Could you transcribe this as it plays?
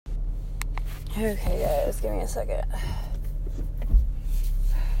Okay, guys, give me a second.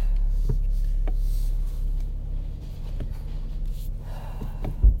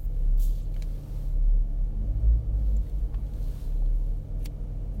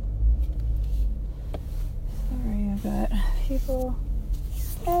 Sorry, I've got people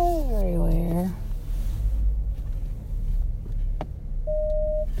everywhere.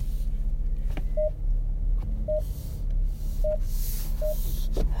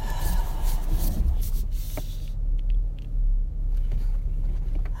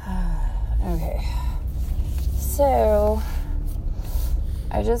 Okay, so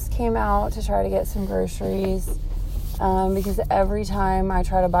I just came out to try to get some groceries because every time I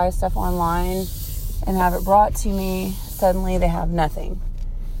try to buy stuff online and have it brought to me, suddenly they have nothing.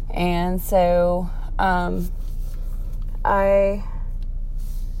 And so it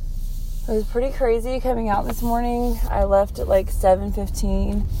was pretty crazy coming out this morning. I left at like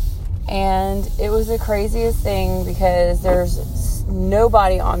 7:15, and it was the craziest thing because there's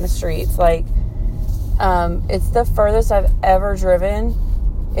nobody on the streets. Like, it's the furthest I've ever driven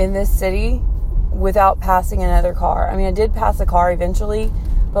in this city without passing another car. I mean, I did pass a car eventually,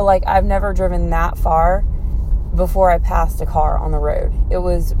 but like I've never driven that far before I passed a car on the road. It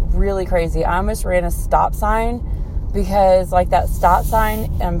was really crazy. I almost ran a stop sign because like that stop sign,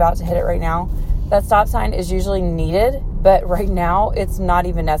 and I'm about to hit it right now, that stop sign is usually needed, but right now it's not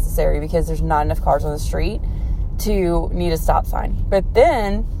even necessary because there's not enough cars on the street to need a stop sign. But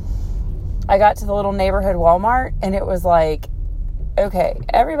then I got to the little neighborhood Walmart and it was like, okay,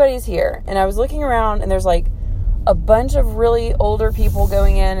 everybody's here. And I was looking around and there's like a bunch of really older people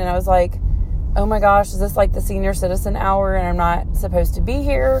going in, and I was like, oh my gosh, is this like the senior citizen hour and I'm not supposed to be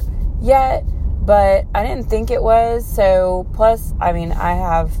here yet? But I didn't think it was. So plus, I mean,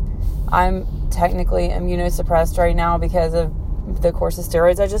 I'm technically immunosuppressed right now because of the course of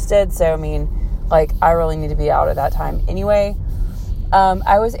steroids I just did. So, I mean, like, I really need to be out at that time anyway.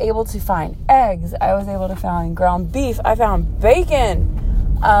 I was able to find eggs. I was able to find ground beef. I found bacon,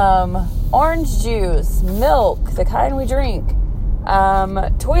 orange juice, milk, the kind we drink,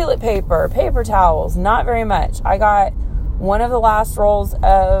 toilet paper, paper towels, not very much. I got one of the last rolls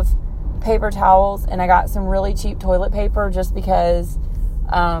of paper towels, and I got some really cheap toilet paper just because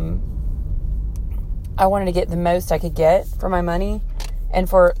I wanted to get the most I could get for my money, and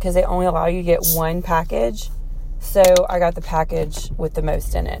because they only allow you to get one package. So I got the package with the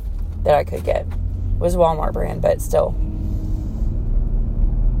most in it that I could get. It was Walmart brand, but still.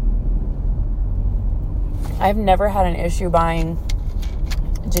 I've never had an issue buying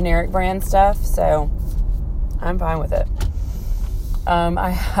generic brand stuff, so I'm fine with it.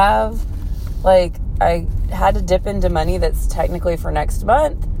 I had to dip into money that's technically for next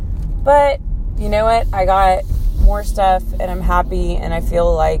month, but you know what? I got more stuff and I'm happy, and I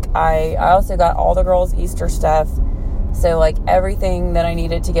feel like I also got all the girls' Easter stuff. So like everything that I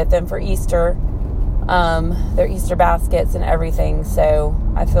needed to get them for Easter, their Easter baskets and everything. So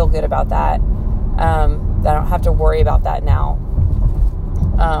I feel good about that. I don't have to worry about that now.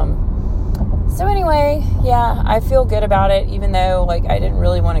 So anyway, yeah, I feel good about it, even though like I didn't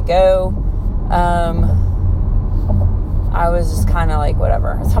really want to go. I was just kind of like,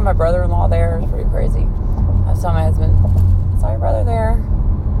 whatever. I saw my brother-in-law there. It was pretty crazy. I saw my husband. I saw your brother there.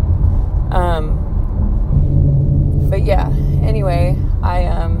 But yeah, anyway,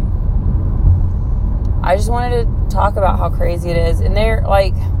 I just wanted to talk about how crazy it is. And they're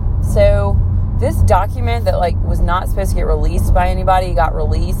like, so this document that like was not supposed to get released by anybody got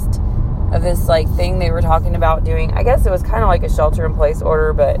released, of this like thing they were talking about doing. I guess it was kind of like a shelter in place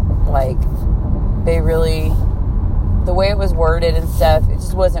order, but like they really, the way it was worded and stuff, it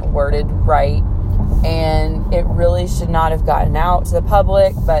just wasn't worded right. And it really should not have gotten out to the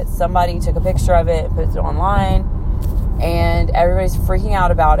public, but somebody took a picture of it and put it online, and everybody's freaking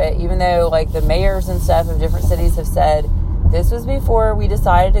out about it, even though like the mayors and stuff of different cities have said this was before we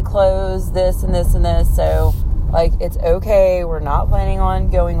decided to close this and this and this, so like it's okay, we're not planning on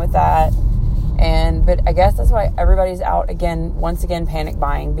going with that. But I guess that's why everybody's out again, once again, panic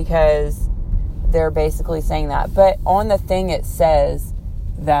buying, because they're basically saying that. But on the thing it says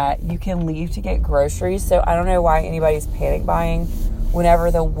that you can leave to get groceries, so I don't know why anybody's panic buying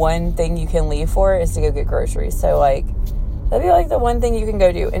whenever the one thing you can leave for is to go get groceries. So like that'd be like the one thing you can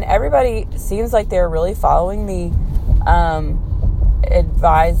go do, and everybody seems like they're really following the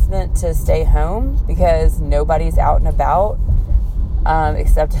advisement to stay home because nobody's out and about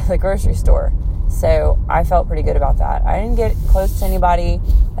except at the grocery store. So I felt pretty good about that. I didn't get close to anybody.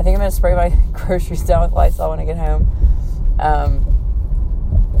 I think I'm going to spray my groceries down with Lysol when I get home.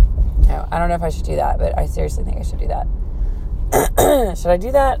 No, I don't know if I should do that, but I seriously think I should do that. Should I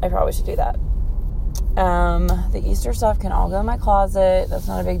do that? I probably should do that. The Easter stuff can all go in my closet. That's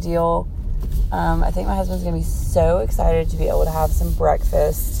not a big deal. I think my husband's going to be so excited to be able to have some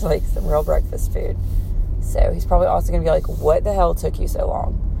breakfast, like some real breakfast food. So he's probably also going to be like, what the hell took you so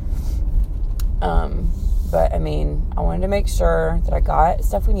long? But I mean, I wanted to make sure that I got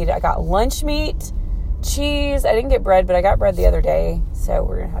stuff we needed. I got lunch meat, cheese. I didn't get bread, but I got bread the other day. So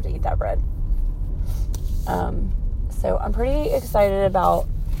we're going to have to eat that bread. So I'm pretty excited about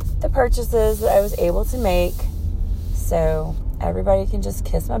the purchases that I was able to make. So everybody can just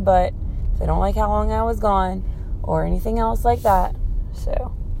kiss my butt if they don't like how long I was gone or anything else like that.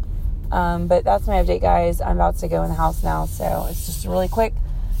 So, but that's my update, guys. I'm about to go in the house now. So it's just a really quick,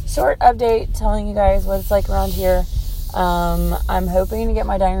 short update telling you guys what it's like around here. I'm hoping to get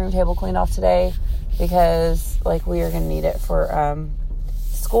my dining room table cleaned off today because like we are going to need it for,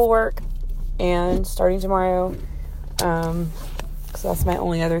 schoolwork and starting tomorrow. So that's my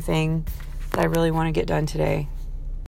only other thing that I really want to get done today.